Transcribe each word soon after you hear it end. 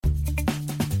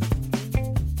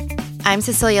I'm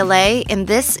Cecilia Lei, and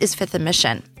this is Fifth &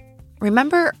 Mission.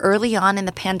 Remember early on in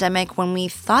the pandemic when we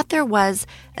thought there was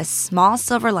a small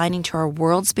silver lining to our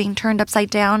worlds being turned upside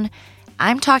down?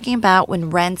 I'm talking about when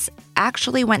rents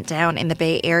actually went down in the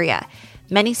Bay Area.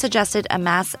 Many suggested a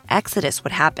mass exodus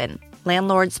would happen.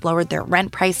 Landlords lowered their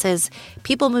rent prices.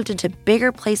 People moved into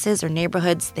bigger places or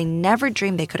neighborhoods they never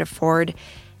dreamed they could afford.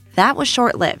 That was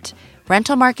short-lived.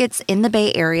 Rental markets in the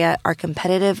Bay Area are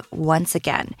competitive once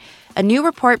again. A new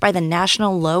report by the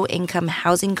National Low-Income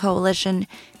Housing Coalition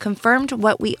confirmed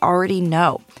what we already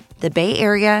know. The Bay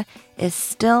Area is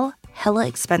still hella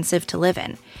expensive to live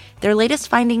in. Their latest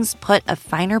findings put a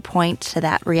finer point to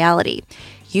that reality.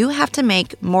 You have to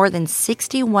make more than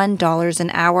 $61 an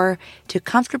hour to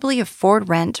comfortably afford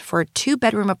rent for a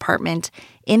 2-bedroom apartment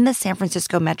in the San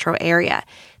Francisco metro area.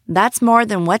 That's more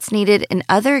than what's needed in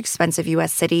other expensive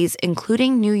U.S. cities,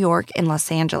 including New York and Los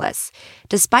Angeles.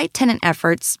 Despite tenant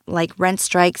efforts like rent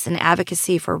strikes and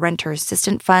advocacy for renter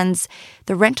assistance funds,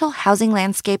 the rental housing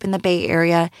landscape in the Bay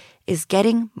Area is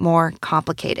getting more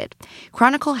complicated.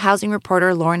 Chronicle housing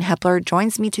reporter Lauren Hepler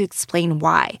joins me to explain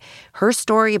why. Her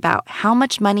story about how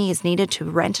much money is needed to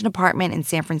rent an apartment in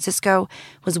San Francisco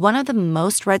was one of the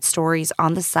most read stories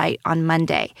on the site on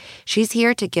Monday. She's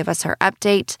here to give us her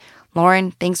update.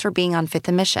 Lauren, thanks for being on Fifth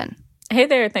 & Mission. Hey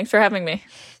there. Thanks for having me.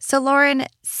 So, Lauren,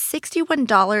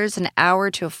 $61 an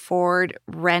hour to afford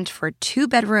rent for a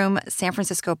 2-bedroom San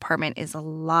Francisco apartment is a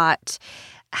lot.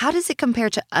 How does it compare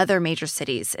to other major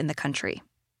cities in the country?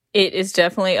 It is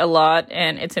definitely a lot,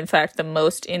 and it's in fact the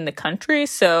most in the country.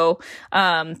 So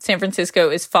San Francisco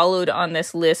is followed on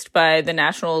this list by the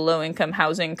National Low-Income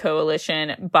Housing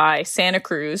Coalition by Santa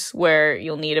Cruz, where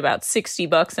you'll need about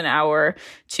 $60 an hour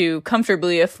to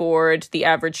comfortably afford the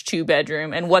average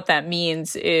 2-bedroom. And what that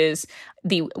means is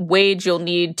the wage you'll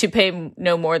need to pay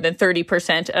no more than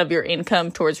 30% of your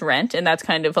income towards rent. And that's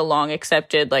kind of a long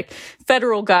accepted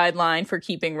federal guideline for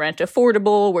keeping rent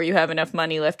affordable, where you have enough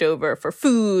money left over for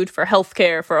food, for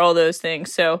healthcare, for all those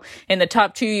things. So in the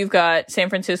top two, you've got San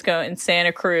Francisco and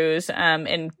Santa Cruz,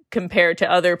 and compared to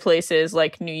other places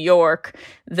like New York,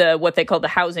 what they call the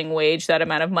housing wage, that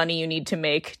amount of money you need to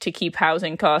make to keep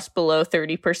housing costs below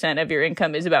 30% of your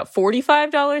income is about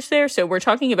 $45 there. So we're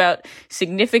talking about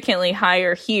significantly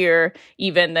higher here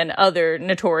even than other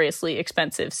notoriously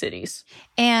expensive cities.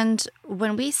 And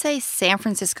when we say San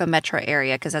Francisco metro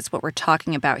area, because that's what we're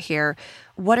talking about here,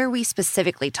 what are we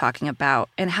specifically talking about,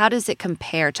 and how does it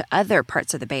compare to other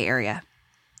parts of the Bay Area?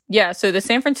 Yeah, so the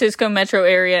San Francisco metro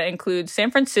area includes San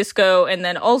Francisco and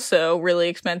then also really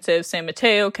expensive San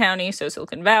Mateo County, so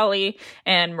Silicon Valley,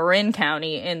 and Marin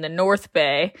County in the North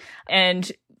Bay. And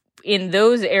in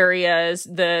those areas,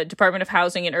 the Department of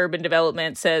Housing and Urban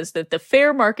Development says that the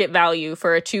fair market value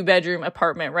for a 2-bedroom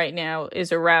apartment right now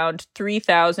is around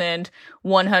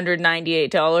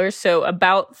 $3,198, so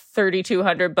about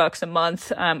 $3,200 a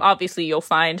month. Obviously, you'll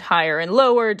find higher and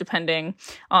lower depending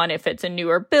on if it's a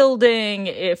newer building,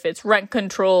 if it's rent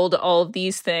controlled, all of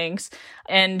these things.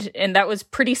 And that was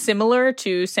pretty similar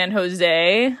to San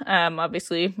Jose,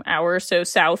 obviously an hour or so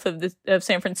south of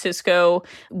San Francisco,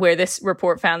 where this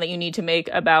report found that you need to make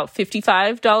about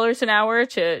 $55 an hour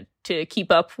to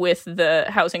keep up with the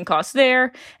housing costs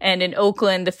there. And in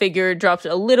Oakland, the figure dropped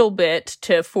a little bit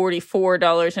to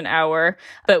 $44 an hour.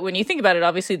 But when you think about it,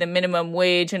 obviously the minimum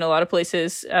wage in a lot of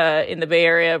places in the Bay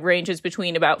Area ranges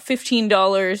between about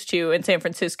 $15 to, in San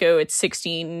Francisco, it's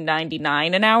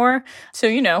 $16.99 an hour. So,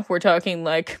 we're talking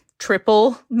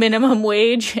triple minimum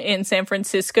wage in San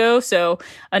Francisco. So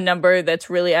a number that's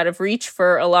really out of reach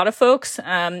for a lot of folks.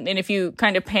 And if you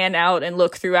kind of pan out and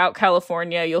look throughout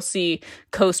California, you'll see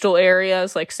coastal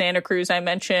areas like Santa Cruz, I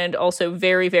mentioned, also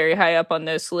very, very high up on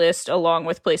this list, along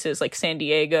with places like San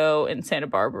Diego and Santa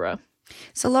Barbara.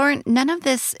 So, Lauren, none of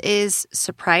this is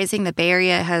surprising. The Bay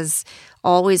Area has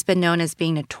always been known as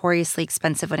being notoriously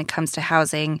expensive when it comes to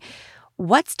housing.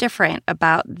 What's different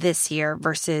about this year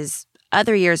versus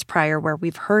other years prior where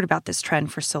we've heard about this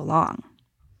trend for so long?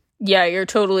 Yeah, you're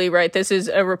totally right. This is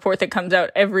a report that comes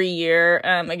out every year,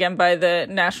 again, by the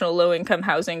National Low-Income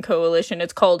Housing Coalition.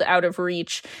 It's called Out of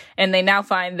Reach. And they now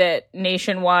find that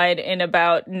nationwide in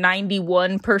about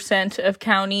 91% of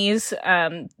counties,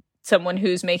 someone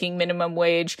who's making minimum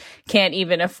wage can't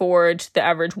even afford the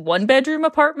average 1-bedroom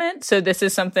apartment. So this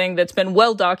is something that's been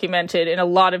well documented in a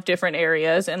lot of different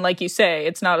areas. And like you say,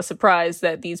 it's not a surprise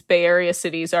that these Bay Area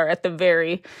cities are at the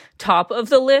very top of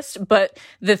the list. But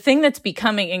the thing that's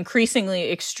becoming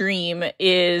increasingly extreme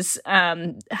is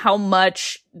how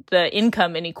much the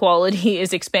income inequality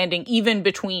is expanding even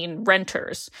between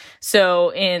renters.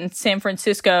 So in San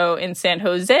Francisco, in San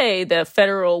Jose, the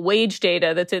federal wage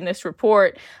data that's in this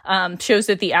report shows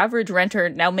that the average renter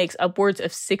now makes upwards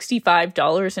of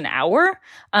 $65 an hour.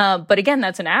 But again,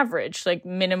 that's an average. Like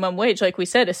minimum wage, like we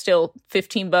said, is still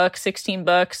 $15,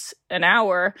 $16 an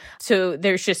hour. So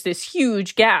there's just this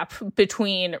huge gap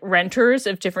between renters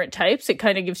of different types. It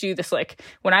kind of gives you this, like,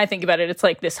 when I think about it, it's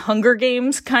like this Hunger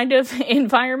Games kind of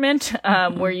environment,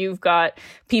 where you've got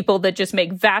people that just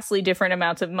make vastly different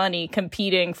amounts of money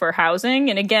competing for housing.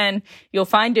 And again, you'll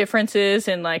find differences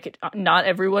in, like, not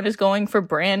everyone is going for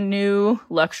brand new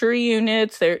luxury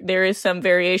units. There is some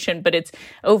variation, but it's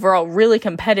overall really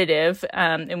competitive.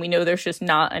 And we know there's just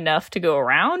not enough to go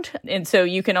around. And so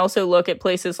you can also look at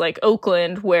places like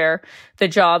Oakland, where the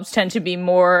jobs tend to be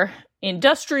more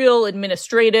industrial,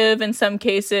 administrative in some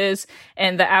cases,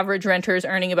 and the average renter is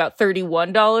earning about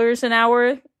 $31 an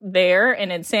hour there.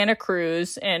 And in Santa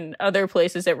Cruz and other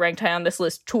places that ranked high on this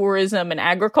list, tourism and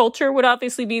agriculture would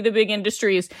obviously be the big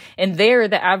industries. And there,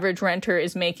 the average renter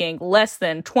is making less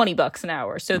than $20 an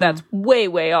hour. So that's way,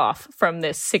 way off from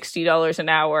this $60 an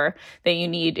hour that you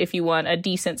need if you want a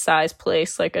decent sized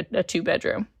place like a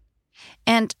 2-bedroom.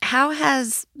 And how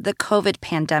has the COVID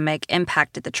pandemic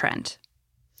impacted the trend?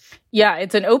 Yeah,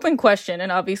 it's an open question.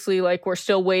 And obviously, like, we're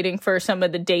still waiting for some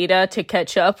of the data to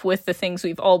catch up with the things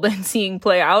we've all been seeing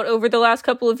play out over the last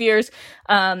couple of years.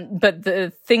 But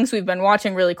the things we've been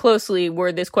watching really closely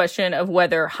were this question of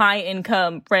whether high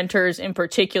income renters in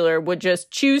particular would just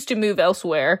choose to move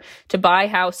elsewhere, to buy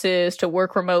houses, to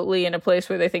work remotely in a place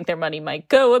where they think their money might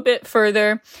go a bit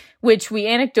further, which we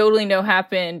anecdotally know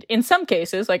happened in some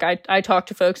cases. Like, I talked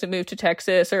to folks that moved to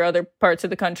Texas or other parts of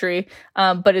the country,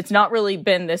 but it's not really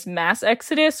been this mass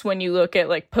exodus when you look at,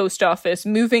 like, post office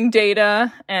moving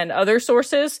data and other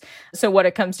sources. So what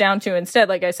it comes down to instead,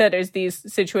 like I said, is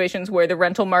these situations where the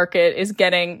rental market is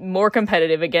getting more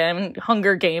competitive again,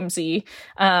 Hunger Games-y.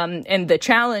 And the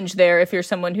challenge there, if you're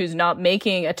someone who's not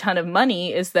making a ton of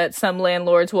money, is that some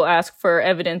landlords will ask for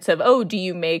evidence of, oh, do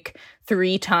you make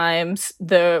 3 times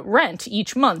the rent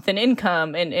each month in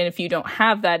income? And if you don't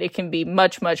have that, it can be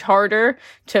much, much harder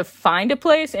to find a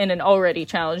place in an already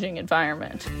challenging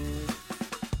environment.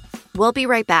 We'll be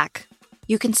right back.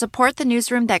 You can support the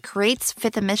newsroom that creates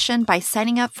Fifth & Mission by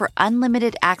signing up for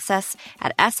unlimited access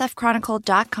at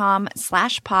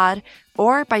sfchronicle.com/pod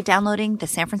or by downloading the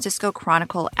San Francisco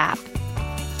Chronicle app.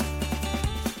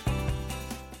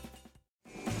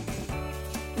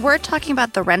 We're talking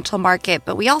about the rental market,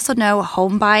 but we also know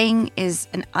home buying is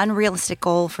an unrealistic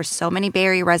goal for so many Bay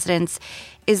Area residents.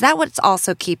 Is that what's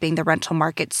also keeping the rental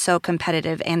market so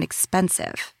competitive and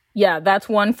expensive? Yeah, that's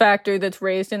one factor that's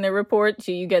raised in the report.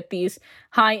 So you get these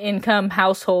high-income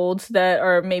households that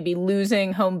are maybe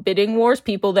losing home bidding wars,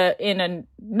 people that in a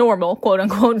normal,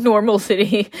 quote-unquote, normal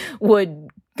city would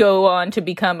go on to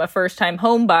become a first-time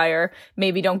home buyer,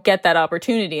 maybe don't get that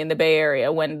opportunity in the Bay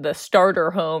Area when the starter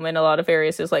home in a lot of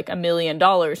areas is like $1 million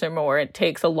or more. It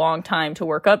takes a long time to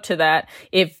work up to that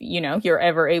if, you're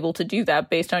ever able to do that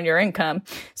based on your income.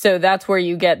 So that's where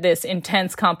you get this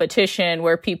intense competition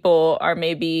where people are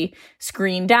maybe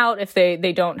screened out if they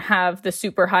don't have the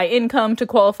super high income to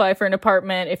qualify for an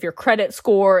apartment, if your credit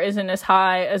score isn't as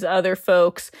high as other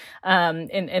folks.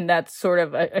 And that's sort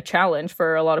of a challenge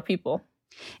for a lot of people.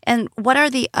 And what are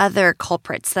the other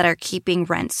culprits that are keeping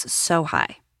rents so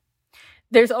high?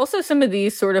 There's also some of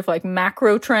these sort of like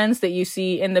macro trends that you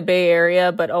see in the Bay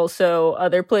Area, but also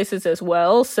other places as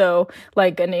well. So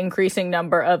like an increasing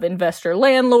number of investor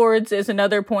landlords is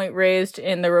another point raised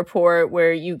in the report,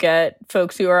 where you get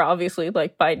folks who are obviously,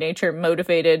 like, by nature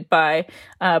motivated by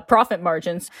profit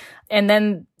margins. And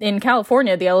then in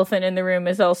California, the elephant in the room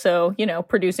is also,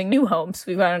 producing new homes.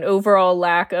 We've got an overall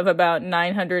lack of about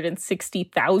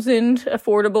 960,000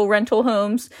 affordable rental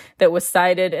homes that was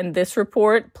cited in this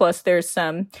report. Plus, there's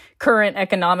some current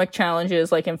economic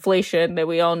challenges like inflation that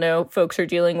we all know folks are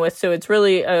dealing with. So it's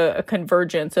really a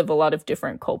convergence of a lot of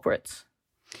different culprits.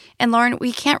 And Lauren,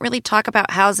 we can't really talk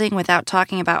about housing without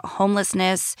talking about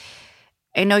homelessness.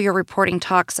 I know your reporting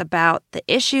talks about the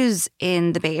issues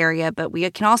in the Bay Area, but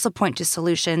we can also point to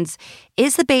solutions.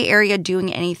 Is the Bay Area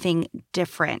doing anything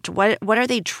different? What are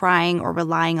they trying or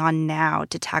relying on now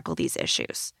to tackle these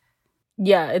issues?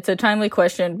 Yeah, it's a timely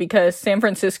question because San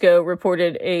Francisco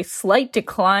reported a slight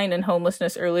decline in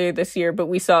homelessness earlier this year, but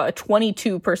we saw a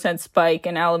 22% spike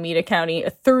in Alameda County,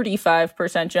 a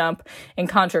 35% jump in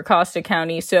Contra Costa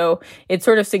County. So it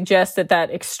sort of suggests that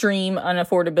extreme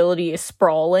unaffordability is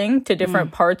sprawling to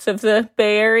different parts of the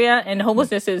Bay Area. And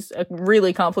homelessness is a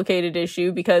really complicated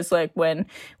issue because, like, when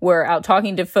we're out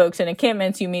talking to folks in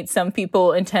encampments, you meet some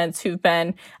people in tents who've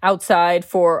been outside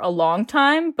for a long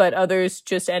time, but others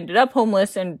just ended up homeless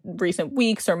homeless in recent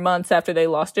weeks or months after they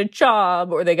lost a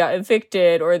job or they got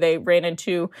evicted or they ran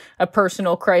into a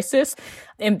personal crisis.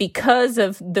 And because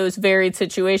of those varied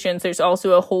situations, there's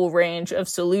also a whole range of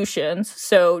solutions.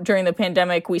 So during the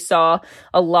pandemic, we saw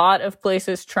a lot of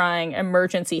places trying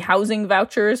emergency housing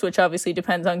vouchers, which obviously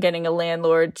depends on getting a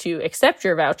landlord to accept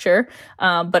your voucher,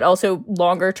 but also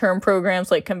longer term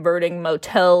programs like converting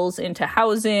motels into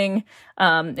housing,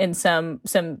 and some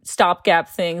stopgap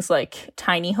things like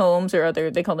tiny homes or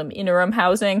they call them interim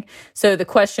housing. So the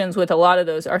questions with a lot of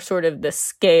those are sort of the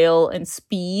scale and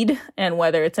speed and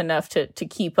whether it's enough to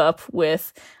keep up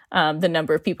with the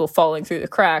number of people falling through the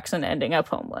cracks and ending up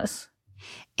homeless.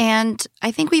 And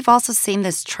I think we've also seen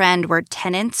this trend where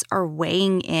tenants are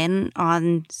weighing in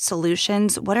on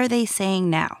solutions. What are they saying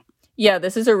now? Yeah,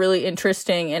 this is a really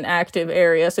interesting and active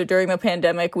area. So during the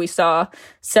pandemic, we saw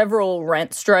several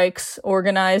rent strikes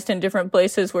organized in different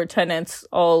places where tenants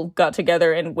all got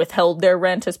together and withheld their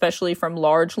rent, especially from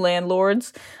large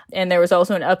landlords. And there was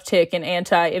also an uptick in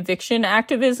anti-eviction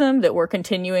activism that we're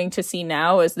continuing to see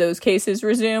now as those cases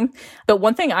resume. But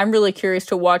one thing I'm really curious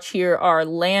to watch here are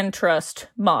land trust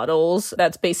models.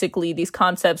 That's basically these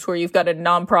concepts where you've got a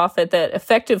nonprofit that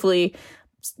effectively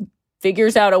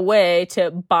figures out a way to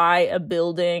buy a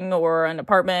building or an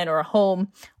apartment or a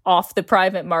home off the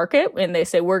private market. And they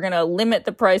say, we're going to limit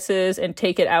the prices and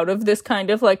take it out of this kind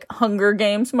of like Hunger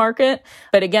Games market.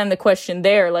 But again, the question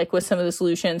there, like with some of the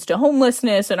solutions to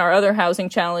homelessness and our other housing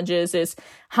challenges, is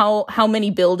how many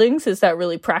buildings is that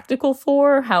really practical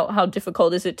for? How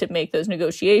difficult is it to make those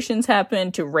negotiations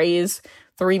happen, to raise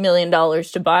 $3 million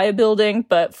to buy a building?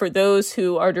 But for those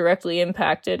who are directly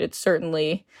impacted, it's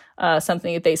certainly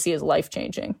something that they see as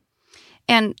life-changing.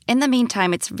 And in the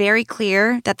meantime, it's very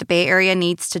clear that the Bay Area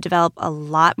needs to develop a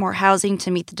lot more housing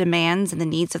to meet the demands and the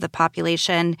needs of the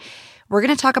population. We're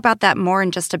going to talk about that more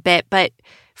in just a bit. But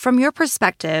from your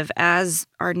perspective as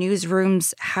our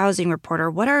newsroom's housing reporter,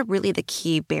 what are really the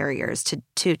key barriers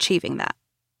to achieving that?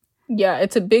 Yeah,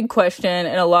 it's a big question,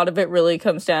 and a lot of it really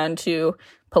comes down to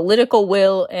political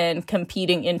will and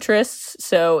competing interests.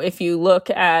 So if you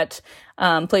look at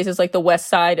places like the west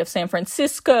side of San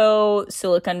Francisco,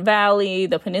 Silicon Valley,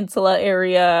 the Peninsula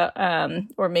area,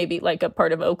 or maybe like a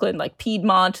part of Oakland, like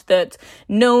Piedmont, that's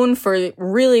known for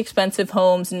really expensive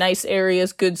homes, nice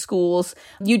areas, good schools.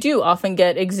 You do often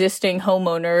get existing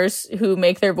homeowners who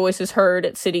make their voices heard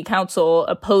at city council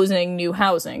opposing new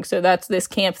housing. So that's this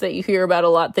camp that you hear about a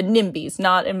lot, the NIMBYs,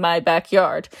 not in my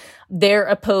backyard. They're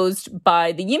opposed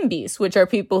by the YIMBYs, which are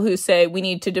people who say we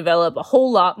need to develop a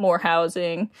whole lot more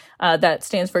housing. That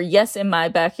stands for yes in my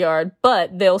backyard,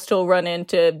 but they'll still run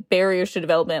into barriers to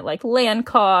development like land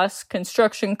costs,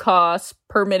 construction costs,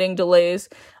 permitting delays.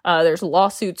 There's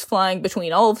lawsuits flying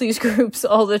between all of these groups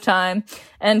all the time.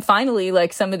 And finally,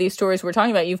 like some of these stories we're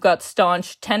talking about, you've got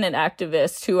staunch tenant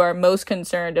activists who are most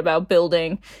concerned about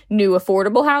building new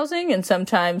affordable housing and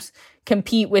sometimes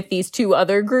compete with these two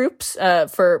other groups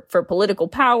for political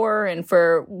power and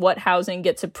for what housing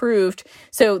gets approved.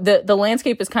 So the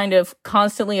landscape is kind of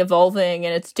constantly evolving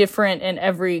and it's different in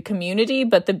every community.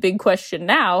 But the big question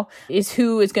now is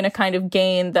who is going to kind of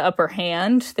gain the upper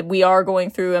hand. That we are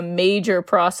going through a major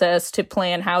process to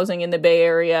plan housing in the Bay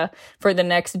Area for the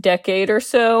next decade or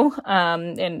so.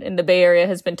 And the Bay Area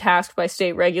has been tasked by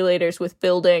state regulators with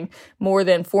building more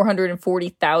than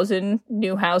 440,000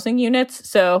 new housing units.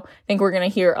 So I think we're going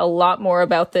to hear a lot more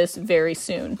about this very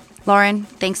soon. Lauren,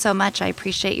 thanks so much. I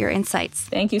appreciate your insights.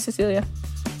 Thank you, Cecilia.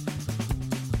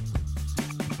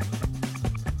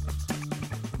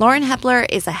 Lauren Hepler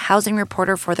is a housing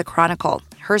reporter for The Chronicle.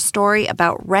 Her story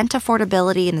about rent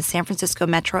affordability in the San Francisco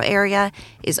metro area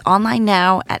is online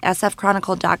now at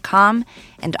sfchronicle.com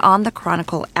and on the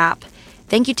Chronicle app.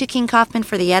 Thank you to King Kaufman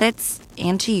for the edits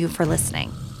and to you for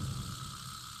listening.